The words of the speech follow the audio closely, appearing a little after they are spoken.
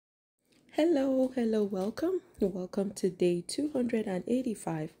Hello, welcome to day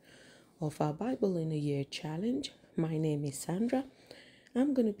 285 of our Bible in a Year challenge. My name is Sandra.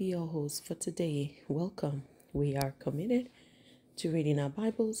 I'm going to be your host for today. Welcome. We are committed to reading our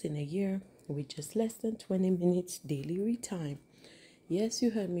Bibles in a year with just less than 20 minutes daily read time. Yes,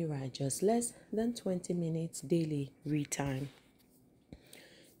 you heard me right, just less than 20 minutes daily read time.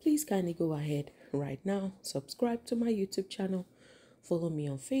 Please kindly go ahead right now, subscribe to my YouTube channel, follow me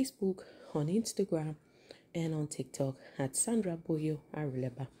on Facebook, on Instagram, and on TikTok at Sandra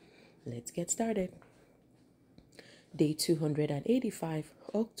Boyo-Aruleba. Let's get started. Day 285,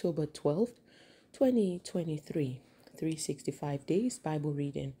 October 12th, 2023. 365 days Bible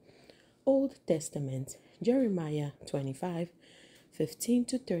reading. Old Testament, Jeremiah 25, 15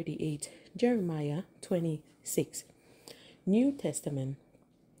 to 38, Jeremiah 26. New Testament,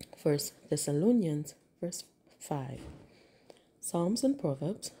 1 Thessalonians, verse 5. Psalms and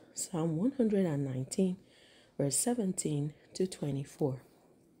Proverbs, Psalm 119, verse 17 to 24.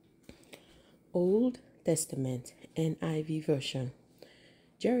 Old Testament, NIV version,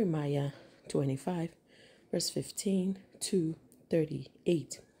 Jeremiah 25, verse 15 to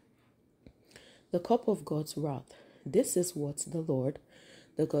 38. The cup of God's wrath. This is what the Lord,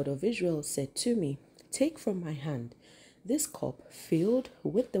 the God of Israel, said to me: Take from my hand this cup filled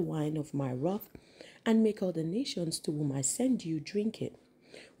with the wine of my wrath, and make all the nations to whom I send you drink it.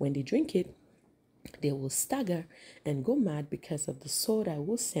 When they drink it, they will stagger and go mad because of the sword I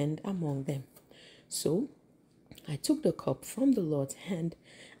will send among them. So I took the cup from the Lord's hand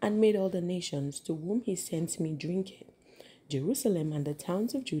and made all the nations to whom he sent me drink it. Jerusalem and the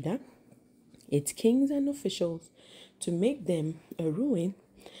towns of Judah, its kings and officials, to make them a ruin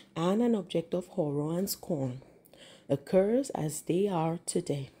and an object of horror and scorn, a curse as they are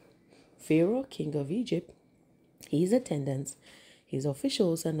today. Pharaoh, king of Egypt, his attendants, his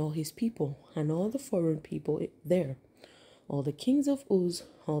officials, and all his people, and all the foreign people there, all the kings of Uz,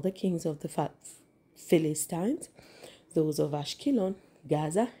 all the kings of the Philistines, those of Ashkelon,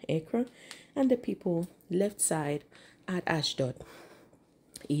 Gaza, Ekron, and the people left side at Ashdod,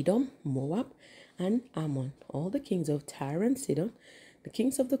 Edom, Moab, and Ammon, all the kings of Tyre and Sidon, the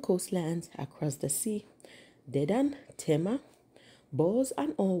kings of the coastlands across the sea, Dedan, Tema, Boz,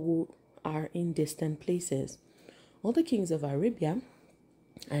 and all who are in distant places, all the kings of Arabia,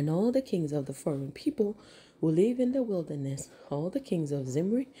 and all the kings of the foreign people who live in the wilderness, all the kings of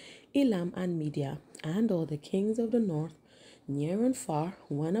Zimri, Elam, and Media, and all the kings of the north, near and far,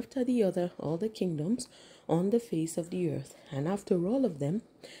 one after the other, all the kingdoms on the face of the earth. And after all of them,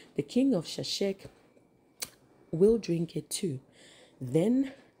 the king of Sheshach will drink it too.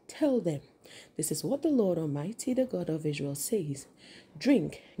 Then tell them, this is what the Lord Almighty, the God of Israel, says: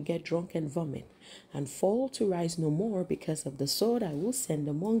 Drink, get drunk, and vomit, and fall to rise no more because of the sword I will send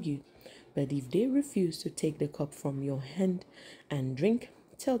among you. But if they refuse to take the cup from your hand and drink,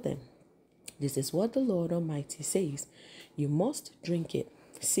 tell them, this is what the Lord Almighty says: You must drink it.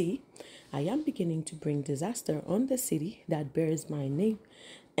 See, I am beginning to bring disaster on the city that bears my name.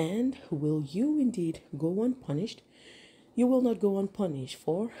 And will you indeed go unpunished? You will not go unpunished,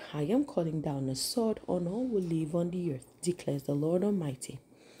 for I am calling down a sword on all who live on the earth, declares the Lord Almighty.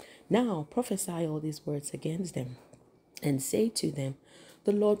 Now prophesy all these words against them, and say to them,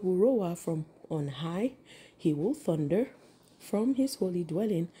 the Lord will roar from on high, he will thunder from his holy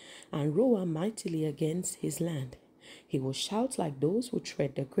dwelling, and roar mightily against his land. He will shout like those who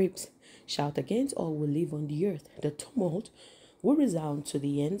tread the grapes, shout against all who live on the earth. The tumult will resound to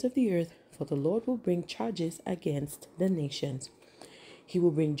the ends of the earth, for the Lord will bring charges against the nations. He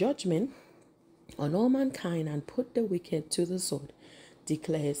will bring judgment on all mankind and put the wicked to the sword,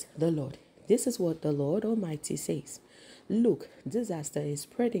 declares the Lord. This is what the Lord Almighty says: Look, disaster is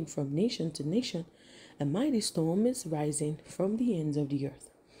spreading from nation to nation. A mighty storm is rising from the ends of the earth.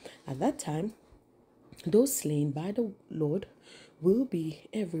 At that time, those slain by the Lord will be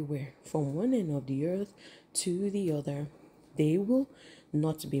everywhere, from one end of the earth to the other. They will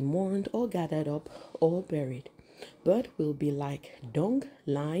not be mourned or gathered up or buried, but will be like dung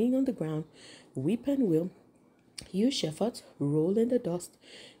lying on the ground. Weep and wail, you shepherds, roll in the dust,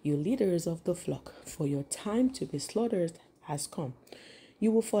 you leaders of the flock, for your time to be slaughtered has come.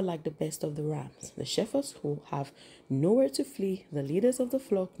 You will fall like the best of the rams. The shepherds who have nowhere to flee, the leaders of the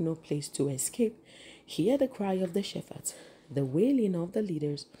flock no place to escape. Hear the cry of the shepherds, the wailing of the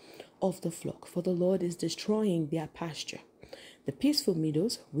leaders of the flock, for the Lord is destroying their pasture. The peaceful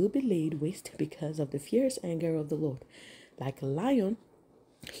meadows will be laid waste because of the fierce anger of the Lord. Like a lion,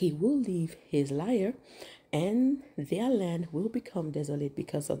 he will leave his lair, and their land will become desolate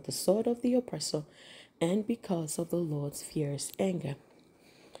because of the sword of the oppressor and because of the Lord's fierce anger.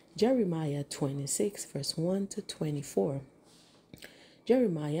 Jeremiah 26, verse 1 to 24.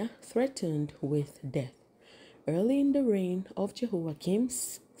 Jeremiah threatened with death. Early in the reign of Jehoiakim,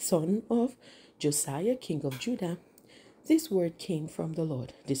 son of Josiah, king of Judah, this word came from the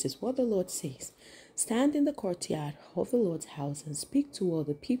Lord. This is what the Lord says. Stand in the courtyard of the Lord's house and speak to all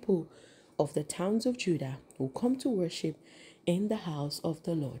the people of the towns of Judah who come to worship in the house of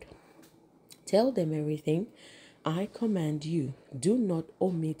the Lord. Tell them everything I command you. Do not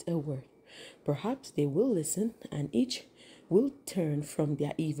omit a word. Perhaps they will listen, and each will turn from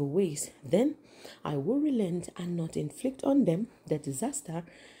their evil ways. Then I will relent and not inflict on them the disaster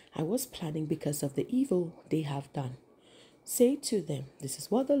I was planning because of the evil they have done. Say to them, this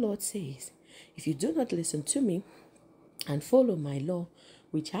is what the Lord says. If you do not listen to me and follow my law,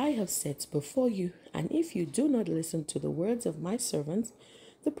 which I have set before you, and if you do not listen to the words of my servants,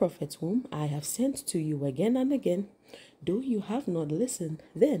 the prophets whom I have sent to you again and again, though you have not listened,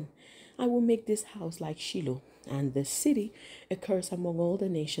 then I will make this house like Shiloh, and this city a curse among all the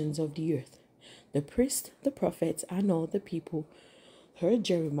nations of the earth. The priests, the prophets, and all the people heard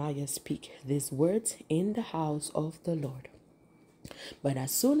Jeremiah speak these words in the house of the Lord. But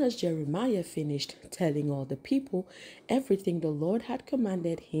as soon as Jeremiah finished telling all the people everything the Lord had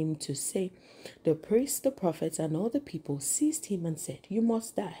commanded him to say, the priests, the prophets, and all the people seized him and said, "You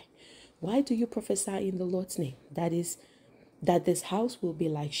must die. Why do you prophesy in the Lord's name? That is, that this house will be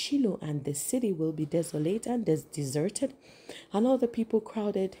like Shiloh, and this city will be desolate and deserted." And all the people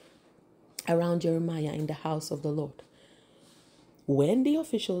crowded around Jeremiah in the house of the Lord. When the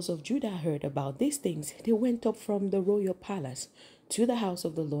officials of Judah heard about these things, they went up from the royal palace to the house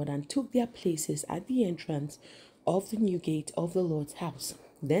of the Lord and took their places at the entrance of the new gate of the Lord's house.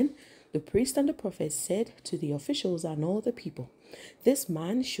 Then the priest and the prophet said to the officials and all the people, "This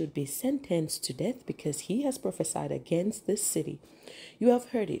man should be sentenced to death because he has prophesied against this city. You have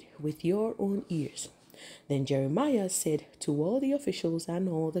heard it with your own ears." Then Jeremiah said to all the officials and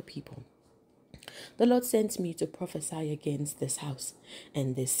all the people, "The Lord sent me to prophesy against this house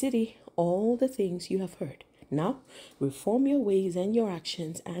and this city all the things you have heard. Now reform your ways and your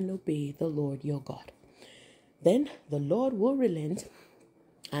actions and obey the Lord your God. Then the Lord will relent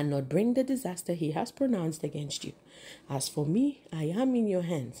and not bring the disaster he has pronounced against you. As for me, I am in your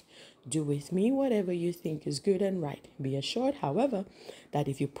hands. Do with me whatever you think is good and right. Be assured, however, that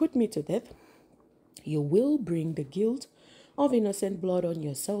if you put me to death, you will bring the guilt of innocent blood on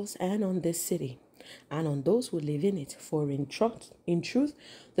yourselves and on this city, and on those who live in it. For in truth,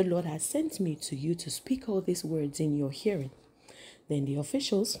 the Lord has sent me to you to speak all these words in your hearing." Then the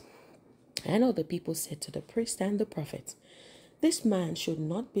officials and all the people said to the priest and the prophets, "This man should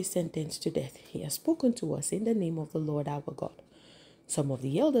not be sentenced to death. He has spoken to us in the name of the Lord our God." Some of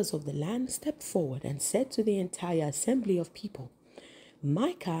the elders of the land stepped forward and said to the entire assembly of people,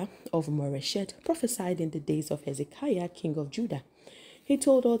 "Micah of Moresheth prophesied in the days of Hezekiah, king of Judah. He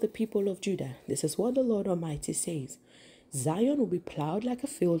told all the people of Judah, 'This is what the Lord Almighty says. Zion will be plowed like a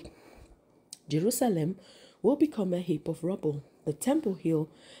field. Jerusalem will become a heap of rubble. The temple hill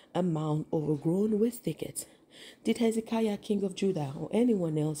a mound overgrown with thickets.' Did Hezekiah, king of Judah, or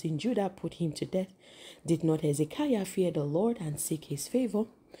anyone else in Judah put him to death? Did not Hezekiah fear the Lord and seek his favor?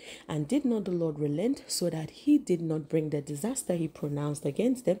 And did not the Lord relent so that he did not bring the disaster he pronounced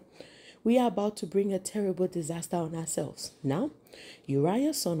against them? We are about to bring a terrible disaster on ourselves. Now,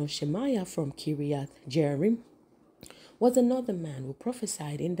 Uriah, son of Shemaiah from Kiriath Jearim, was another man who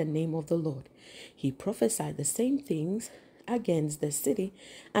prophesied in the name of the Lord. He prophesied the same things against the city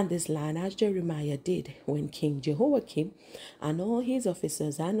and this land as Jeremiah did. When King Jehoiakim and all his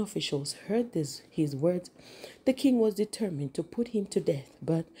officers and officials heard his words, the king was determined to put him to death.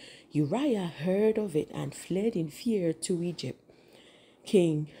 But Uriah heard of it and fled in fear to Egypt.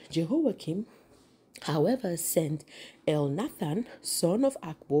 King Jehoiakim, however, sent Elnathan, son of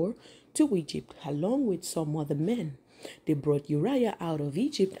Akbor, to Egypt along with some other men. They brought Uriah out of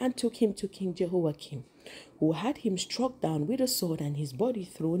Egypt and took him to King Jehoiakim, who had him struck down with a sword and his body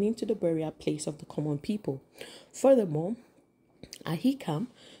thrown into the burial place of the common people. Furthermore, Ahikam,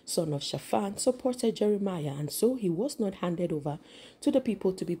 son of Shaphan, supported Jeremiah, and so he was not handed over to the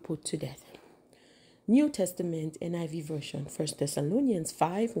people to be put to death. New Testament NIV version, 1 Thessalonians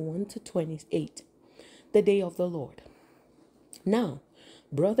 5, 1-28. The day of the Lord. Now,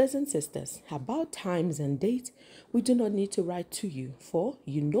 brothers and sisters, about times and dates, we do not need to write to you, for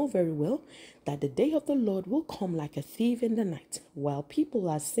you know very well that the day of the Lord will come like a thief in the night. While people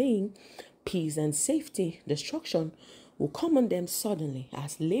are saying peace and safety, destruction will come on them suddenly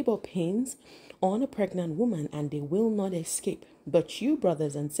as labor pains on a pregnant woman, and they will not escape. But you,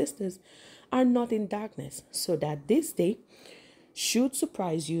 brothers and sisters, are not in darkness, so that this day should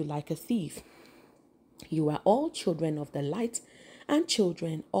surprise you like a thief. You are all children of the light and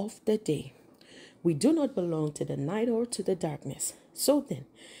children of the day. We do not belong to the night or to the darkness. So then,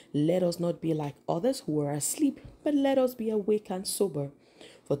 let us not be like others who are asleep, but let us be awake and sober.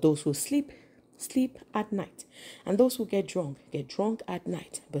 For those who sleep, sleep at night, and those who get drunk at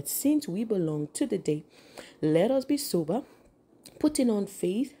night. But since we belong to the day, let us be sober, putting on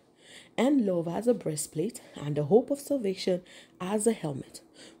faith and love as a breastplate, and the hope of salvation as a helmet.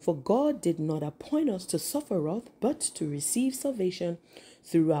 For God did not appoint us to suffer wrath, but to receive salvation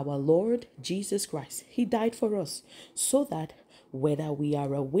through our Lord Jesus Christ. He died for us, so that whether we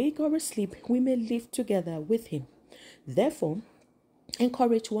are awake or asleep, we may live together with him. Therefore,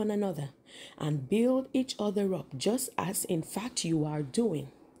 encourage one another and build each other up, just as in fact you are doing.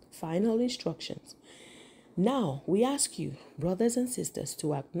 Final instructions. Now we ask you, brothers and sisters,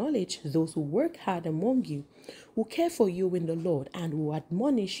 to acknowledge those who work hard among you, who care for you in the Lord, and who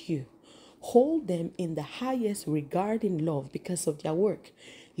admonish you. Hold them in the highest regard in love because of their work.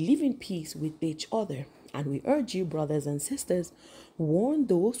 Live in peace with each other. And we urge you, brothers and sisters, warn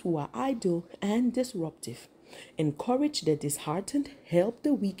those who are idle and disruptive. Encourage the disheartened, help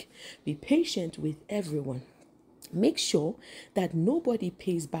the weak, be patient with everyone. Make sure that nobody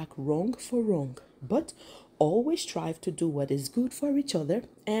pays back wrong for wrong, but always strive to do what is good for each other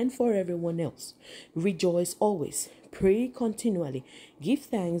and for everyone else. Rejoice always. Pray continually. Give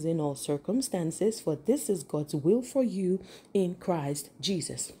thanks in all circumstances, for this is God's will for you in Christ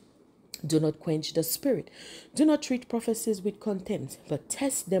Jesus. Do not quench the spirit. Do not treat prophecies with contempt, but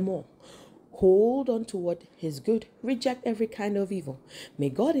test them all. Hold on to what is good. Reject every kind of evil. May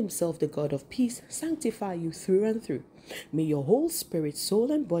God himself, the God of peace, sanctify you through and through. May your whole spirit,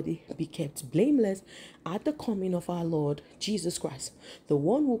 soul, and body be kept blameless at the coming of our Lord Jesus Christ. The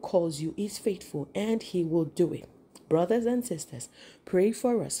one who calls you is faithful, and he will do it. Brothers and sisters, pray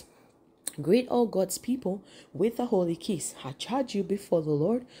for us. Greet all God's people with a holy kiss. I charge you before the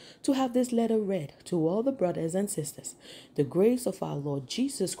Lord to have this letter read to all the brothers and sisters. The grace of our Lord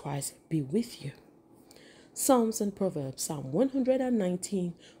Jesus Christ be with you. Psalms and Proverbs, Psalm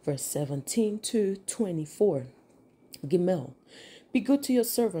 119, verse 17 to 24. Gimel, be good to your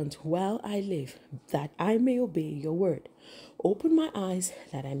servant while I live, that I may obey your word. Open my eyes,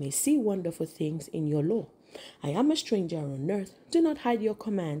 that I may see wonderful things in your law. I am a stranger on earth. Do not hide your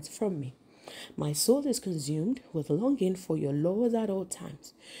commands from me. My soul is consumed with longing for your laws at all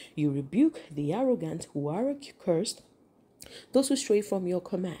times. You rebuke the arrogant who are accursed, those who stray from your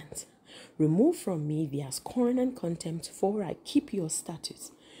commands. Remove from me their scorn and contempt, for I keep your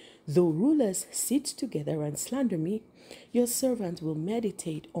statutes. Though rulers sit together and slander me, your servant will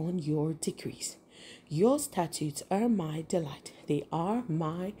meditate on your decrees. Your statutes are my delight. They are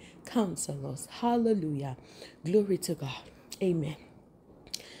my counselors. Hallelujah. Glory to God. Amen.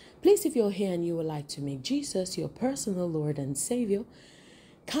 Please, if you're here and you would like to make Jesus your personal Lord and Savior,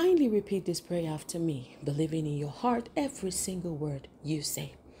 kindly repeat this prayer after me, believing in your heart every single word you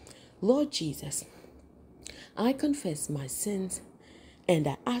say. Lord Jesus, I confess my sins and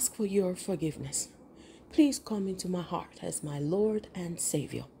I ask for your forgiveness. Please come into my heart as my Lord and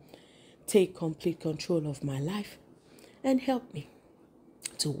Savior. Take complete control of my life and help me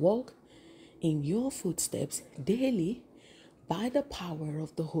to walk in your footsteps daily by the power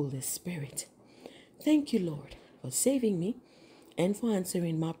of the Holy Spirit. Thank you, Lord, for saving me and for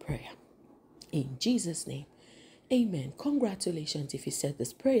answering my prayer. In Jesus' name, amen. Congratulations if you said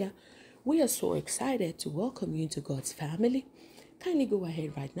this prayer. We are so excited to welcome you into God's family. Kindly go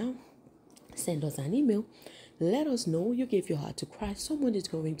ahead right now. Send us an email. Let us know you gave your heart to Christ. Someone is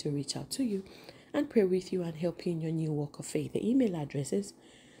going to reach out to you and pray with you and help you in your new walk of faith. The email address is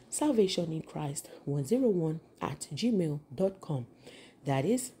salvationinChrist101@gmail.com. That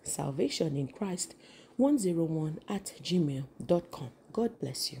is salvationinChrist101@gmail.com. God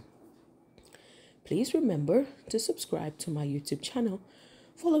bless you. Please remember to subscribe to my YouTube channel.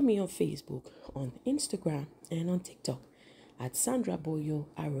 Follow me on Facebook, on Instagram, and on TikTok at Sandra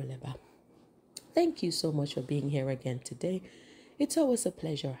Boyo-Aruleba. Thank you so much for being here again today. It's always a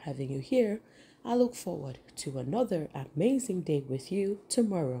pleasure having you here. I look forward to another amazing day with you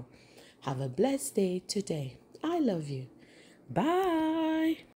tomorrow. Have a blessed day today. I love you. Bye.